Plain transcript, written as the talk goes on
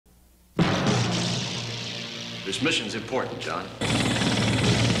This mission's important, John.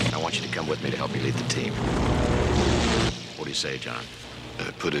 I want you to come with me to help me lead the team. What do you say, John? I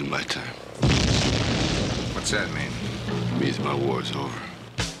put in my time. What's that mean? It means my war's over.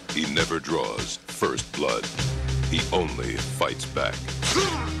 He never draws first blood. He only fights back.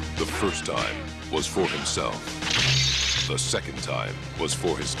 The first time was for himself. The second time was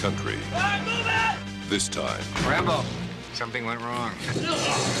for his country. This time, Rambo, something went wrong.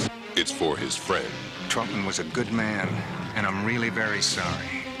 it's for his friend. Trautman was a good man, and I'm really very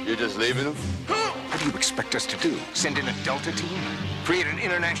sorry. You're just leaving him? What do you expect us to do? Send in a Delta team? Create an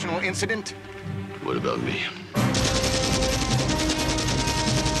international incident? What about me?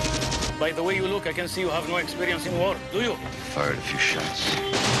 By the way you look, I can see you have no experience in war, do you? Fired a few shots.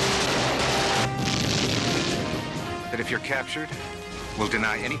 That if you're captured, we'll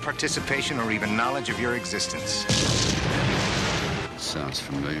deny any participation or even knowledge of your existence. Sounds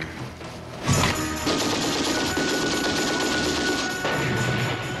familiar.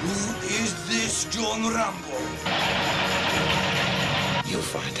 Who is this John Rambo? You'll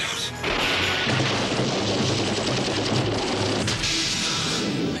find out.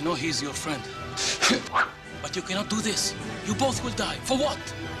 I know he's your friend. But you cannot do this. You both will die. For what?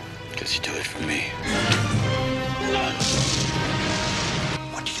 Because you do it for me.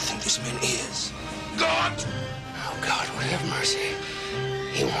 What do you think this man is? God! Oh, God would have mercy.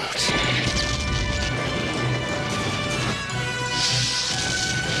 He won't.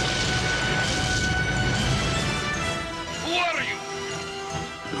 Who are you?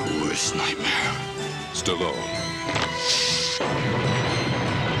 The worst nightmare. Stallone.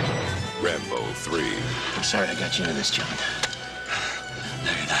 Rambo III. I'm sorry I got you into this, John.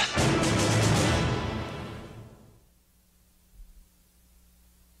 No, you're not.